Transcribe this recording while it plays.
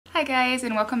Hi guys,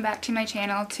 and welcome back to my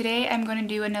channel. Today I'm going to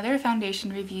do another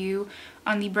foundation review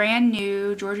on the brand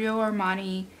new Giorgio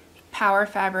Armani Power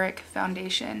Fabric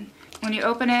Foundation. When you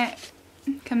open it,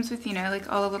 it comes with,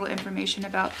 like all the little information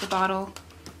about the bottle.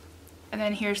 And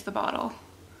then here's the bottle.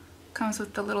 Comes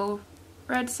with the little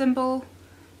red symbol,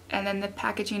 and then the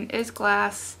packaging is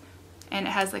glass, and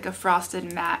it has like a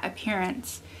frosted matte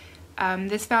appearance.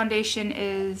 This foundation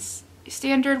is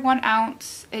standard 1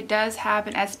 ounce. It does have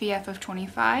an SPF of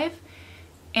 25,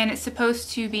 and it's supposed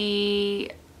to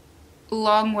be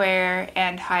long wear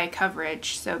and high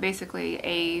coverage, so basically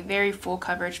a very full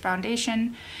coverage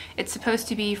foundation. It's supposed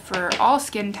to be for all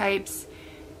skin types,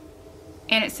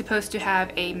 and it's supposed to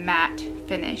have a matte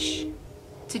finish.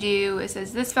 It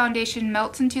says this foundation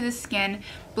melts into the skin,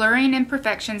 blurring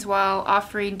imperfections while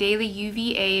offering daily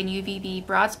UVA and UVB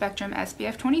broad spectrum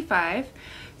SPF 25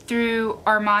 through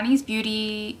Armani's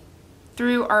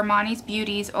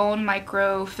Beauty's own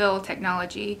micro fill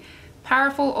technology.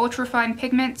 Powerful ultrafine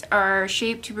pigments are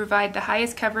shaped to provide the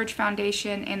highest coverage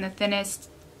foundation and the thinnest,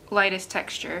 lightest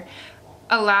texture,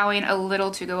 allowing a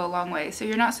little to go a long way. So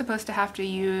you're not supposed to have to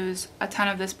use a ton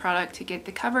of this product to get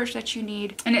the coverage that you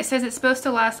need. And it says it's supposed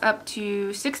to last up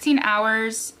to 16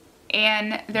 hours,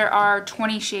 and there are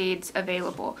 20 shades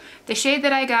available. The shade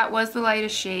that I got was the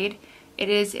lightest shade. It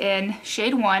is in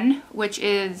shade 1, which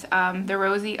is the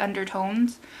rosy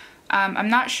undertones. I'm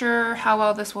not sure how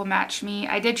well this will match me.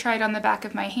 I did try it on the back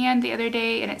of my hand the other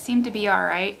day, and it seemed to be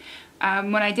alright.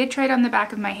 When I did try it on the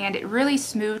back of my hand, it really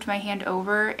smoothed my hand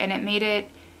over, and it made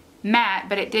it matte,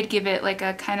 but it did give it like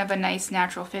a kind of a nice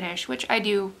natural finish, which I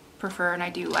do prefer and I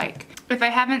do like. If I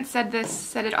haven't said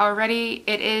it already,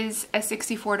 it is a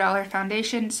 $64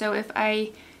 foundation, so if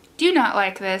I do not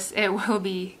like this, it will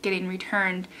be getting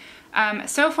returned.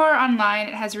 So far online,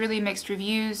 it has really mixed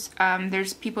reviews.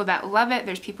 There's people that love it,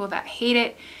 there's people that hate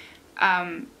it,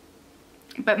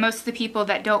 but most of the people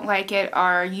that don't like it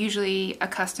are usually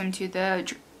accustomed to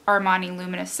the Armani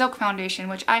Luminous Silk Foundation,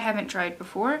 which I haven't tried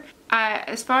before.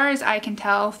 As far as I can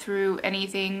tell through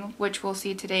anything, which we'll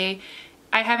see today,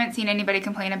 I haven't seen anybody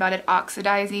complain about it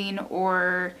oxidizing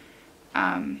or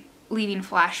leaving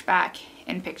flashback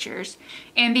in pictures.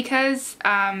 And because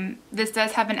this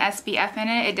does have an SPF in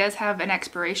it, it does have an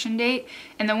expiration date,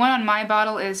 and the one on my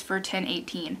bottle is for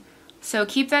 10/18. So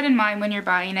keep that in mind when you're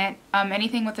buying it.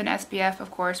 Anything with an SPF,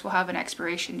 of course, will have an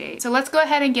expiration date. So let's go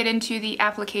ahead and get into the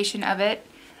application of it.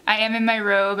 I am in my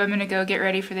robe. I'm gonna go get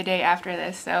ready for the day after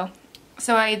this. The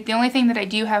only thing that I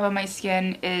do have on my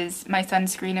skin is my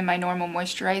sunscreen and my normal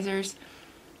moisturizers.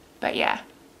 But yeah,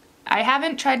 I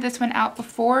haven't tried this one out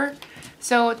before.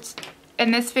 So in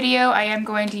this video, I am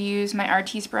going to use my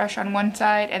Artiste brush on one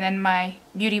side and then my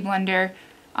Beauty Blender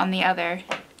on the other.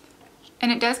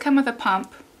 And it does come with a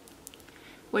pump,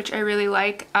 which I really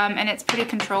like, and it's pretty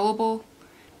controllable.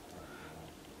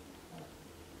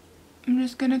 I'm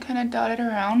just gonna kind of dot it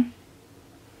around.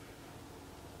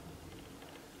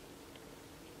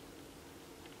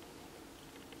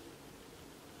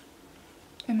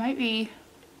 It might be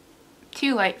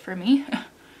too light for me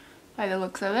by the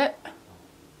looks of it.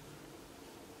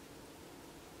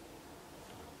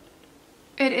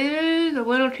 It is a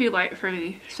little too light for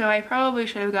me, so I probably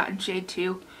should have gotten shade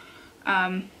 2.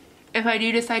 If I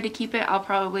do decide to keep it, I'll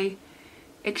probably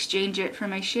exchange it for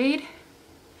my shade.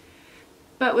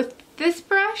 But with this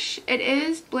brush, it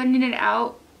is blending it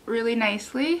out really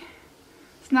nicely.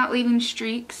 It's not leaving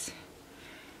streaks.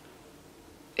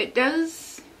 It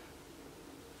does,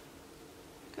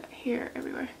 got hair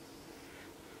everywhere.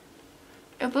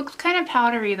 It looks kind of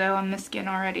powdery though on the skin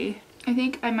already. I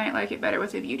think I might like it better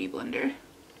with a Beauty Blender.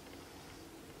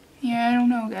 Yeah, I don't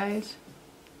know, guys.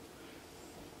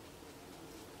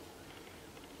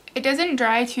 It doesn't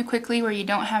dry too quickly where you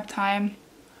don't have time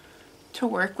to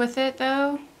work with it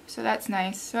though, so that's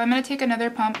nice. So I'm going to take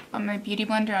another pump on my Beauty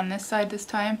Blender on this side this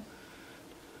time,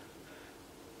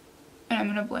 and I'm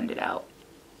going to blend it out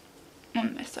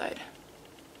on this side.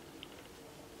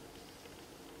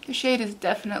 The shade is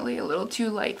definitely a little too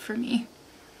light for me.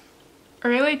 I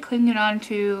really clinging on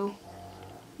to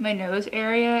my nose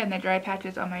area and the dry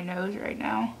patches on my nose right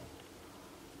now.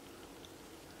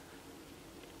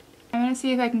 I'm gonna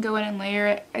see if I can go in and layer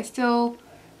it. I still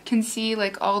can see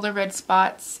like all the red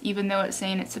spots, even though it's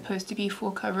saying it's supposed to be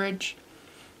full coverage.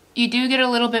 You do get a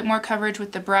little bit more coverage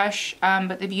with the brush,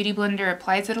 but the Beauty Blender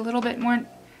applies it a little bit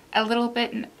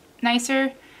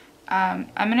nicer. I'm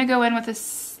gonna go in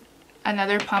with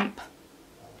another pump.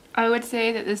 I would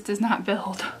say that this does not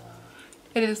build.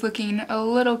 It is looking a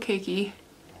little cakey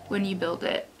when you build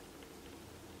it.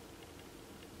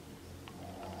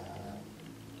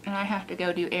 And I have to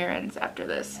go do errands after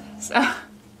this, so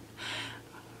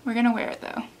We're gonna wear it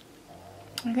though.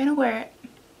 We're gonna wear it.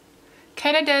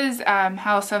 Kind of does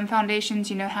how some foundations,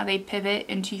 you know, how they pivot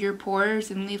into your pores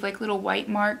and leave like little white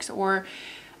marks, or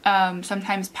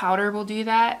sometimes powder will do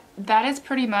that. That is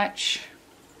pretty much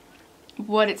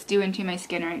what it's doing to my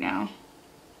skin right now.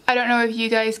 I don't know if you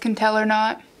guys can tell or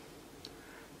not,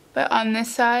 but on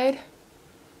this side,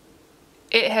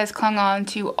 it has clung on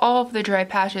to all of the dry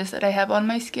patches that I have on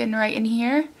my skin right in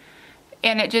here.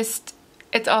 And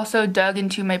it's also dug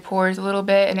into my pores a little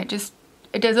bit, and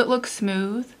it doesn't look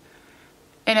smooth.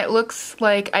 And it looks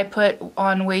like I put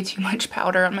on way too much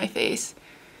powder on my face.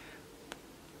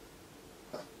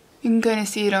 You can kind of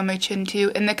see it on my chin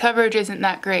too, and the coverage isn't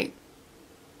that great.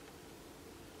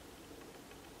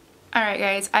 Alright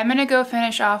guys, I'm gonna go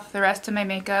finish off the rest of my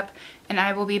makeup, and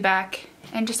I will be back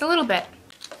in just a little bit.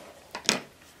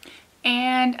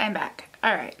 And I'm back.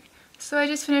 Alright, so I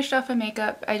just finished off my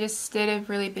makeup. I just did a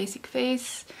really basic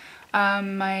face.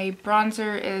 My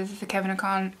bronzer is the Kevyn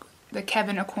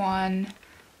Aucoin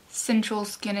Sensual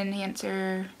Skin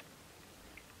Enhancer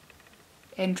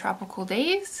in Tropical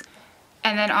Days.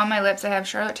 And then on my lips I have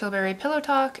Charlotte Tilbury Pillow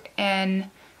Talk and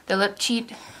the Lip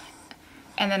Cheat.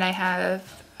 And then I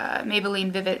have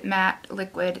Maybelline Vivid Matte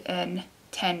Liquid and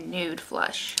 10 Nude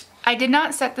Flush. I did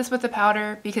not set this with a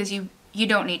powder because you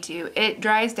don't need to. It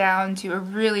dries down to a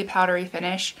really powdery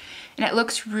finish, and it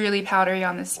looks really powdery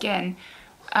on the skin.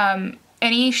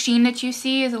 Any sheen that you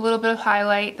see is a little bit of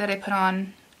highlight that I put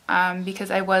on because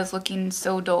I was looking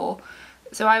so dull.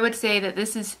 So I would say that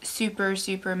this is super,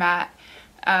 super matte.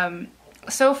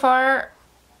 So far,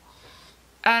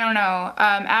 I don't know,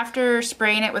 after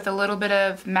spraying it with a little bit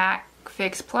of MAC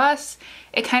Fix Plus,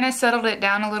 it kind of settled it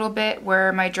down a little bit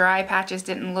where my dry patches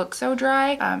didn't look so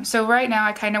dry. So right now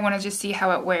I kind of want to just see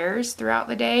how it wears throughout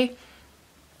the day.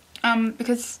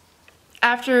 Because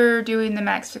after doing the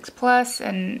MAC Fix Plus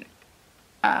and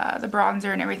the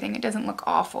bronzer and everything, it doesn't look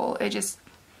awful. It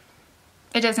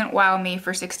doesn't wow me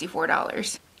for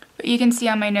 $64. But you can see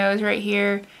on my nose right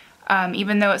here,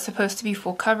 even though it's supposed to be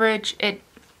full coverage, it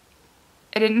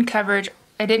didn't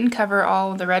cover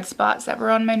all the red spots that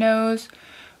were on my nose.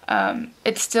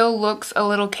 It still looks a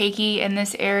little cakey in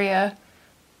this area.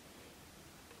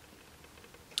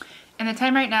 And the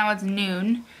time right now is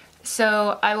noon,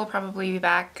 so I will probably be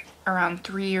back around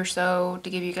 3 or so to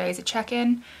give you guys a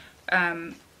check-in.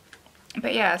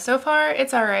 But yeah, so far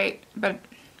it's alright, but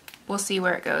we'll see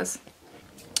where it goes.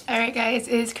 Alright guys,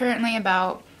 it is currently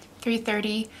about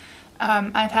 3:30.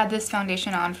 I've had this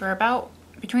foundation on for about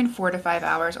between 4 to 5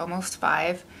 hours, almost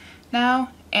 5 now,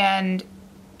 and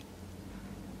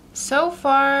so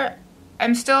far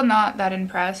I'm still not that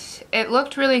impressed. It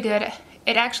looked really good.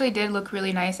 It actually did look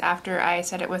really nice after I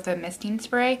set it with a misting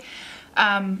spray,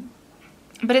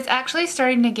 but it's actually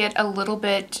starting to get a little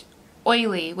bit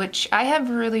oily, which I have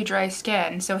really dry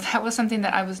skin, so that was something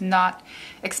that I was not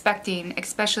expecting,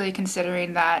 especially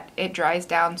considering that it dries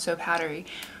down so powdery.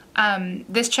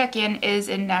 This check-in is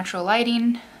in natural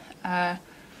lighting,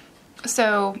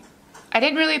 so I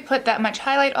didn't really put that much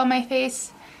highlight on my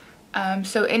face,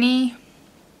 so any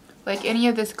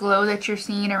of this glow that you're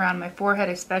seeing around my forehead,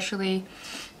 especially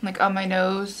like on my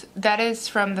nose, that is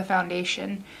from the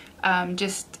foundation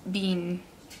just being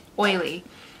oily.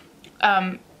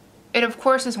 It of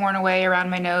course is worn away around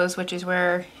my nose, which is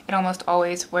where it almost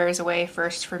always wears away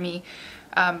first for me,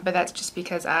 but that's just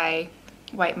because I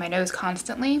wipe my nose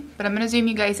constantly. But I'm going to zoom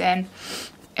you guys in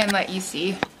and let you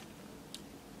see.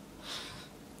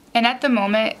 And at the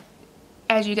moment,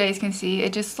 as you guys can see,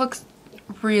 it just looks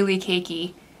really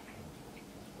cakey.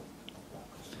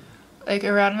 Like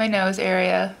around my nose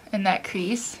area in that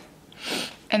crease.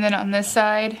 And then on this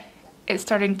side, it's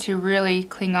starting to really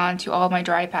cling on to all my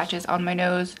dry patches on my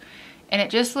nose. And it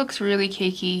just looks really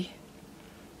cakey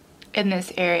in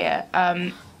this area.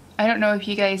 I don't know if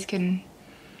you guys can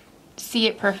see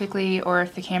it perfectly or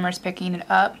if the camera's picking it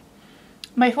up.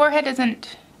 My forehead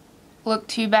doesn't look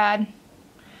too bad,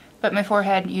 but my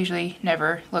forehead usually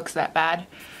never looks that bad.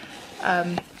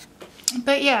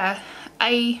 But yeah,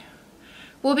 I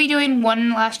will be doing one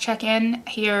last check-in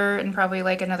here in probably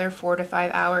like another 4 to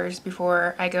 5 hours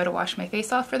before I go to wash my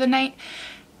face off for the night.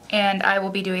 And I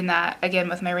will be doing that again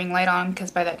with my ring light on because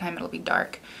by that time it'll be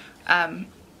dark.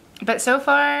 But so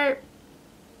far,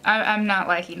 I'm not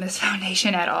liking this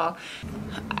foundation at all.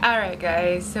 Alright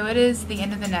guys, so it is the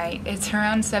end of the night. It's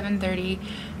around 7:30.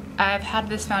 I've had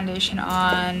this foundation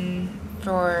on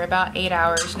for about 8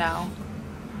 hours now.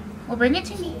 Well, bring it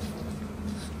to me.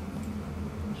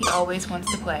 He always wants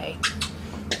to play.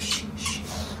 Shh, shh.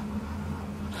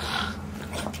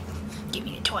 Give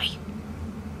me the toy.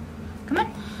 Come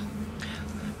on.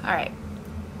 Alright.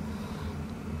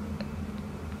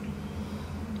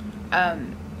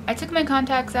 I took my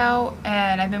contacts out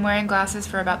and I've been wearing glasses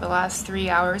for about the last 3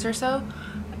 hours or so.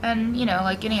 And you know,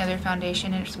 like any other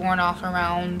foundation, it's worn off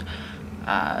around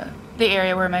the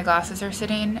area where my glasses are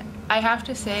sitting. I have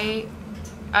to say,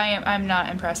 I'm not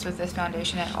impressed with this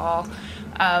foundation at all.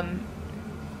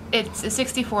 It's a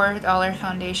 $64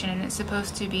 foundation and it's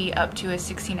supposed to be up to a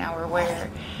 16-hour wear.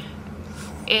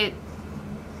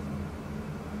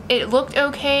 It looked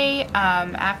okay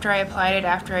after I applied it,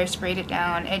 after I sprayed it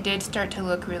down. It did start to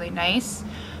look really nice,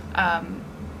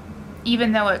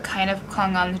 even though it kind of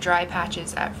clung on the dry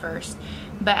patches at first.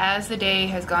 But as the day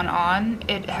has gone on,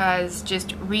 it has just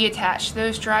reattached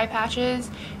those dry patches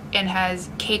and has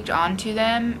caked onto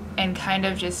them and kind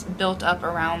of just built up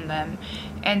around them.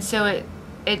 And so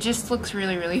it just looks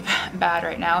really, really bad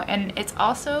right now. And it's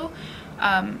also,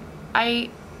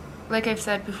 like I've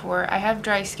said before, I have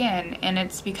dry skin and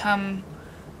it's become,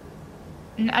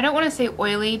 I don't want to say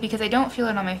oily because I don't feel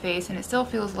it on my face and it still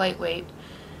feels lightweight,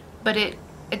 but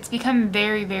it's become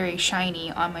very, very shiny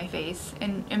on my face.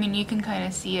 And I mean, you can kind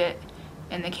of see it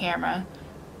in the camera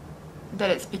that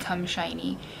it's become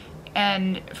shiny.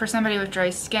 And for somebody with dry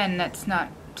skin, that's not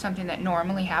something that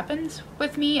normally happens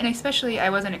with me, and especially I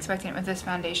wasn't expecting it with this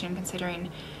foundation, considering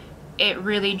it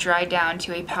really dried down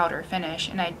to a powder finish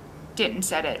and I didn't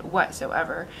set it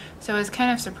whatsoever. So I was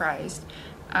kind of surprised.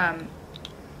 I'm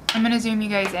gonna zoom you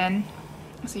guys in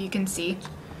so you can see,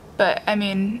 but I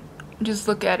mean, just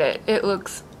look at it. It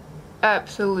looks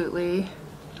absolutely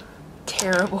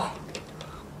terrible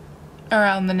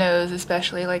around the nose,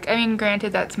 especially. Like, I mean,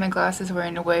 granted, that's my glasses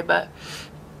wearing away, but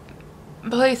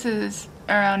places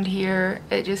around here,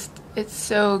 it's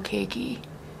so cakey.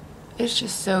 It's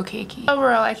just so cakey.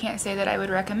 Overall, I can't say that I would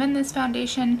recommend this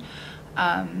foundation.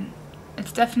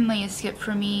 It's definitely a skip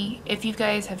for me. If you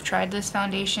guys have tried this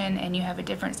foundation and you have a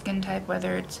different skin type,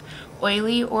 whether it's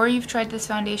oily or you've tried this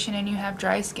foundation and you have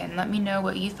dry skin, let me know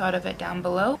what you thought of it down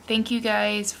below. Thank you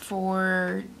guys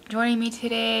for joining me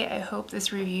today. I hope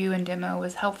this review and demo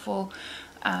was helpful.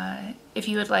 If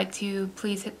you would like to,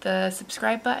 please hit the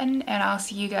subscribe button and I'll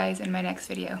see you guys in my next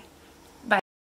video.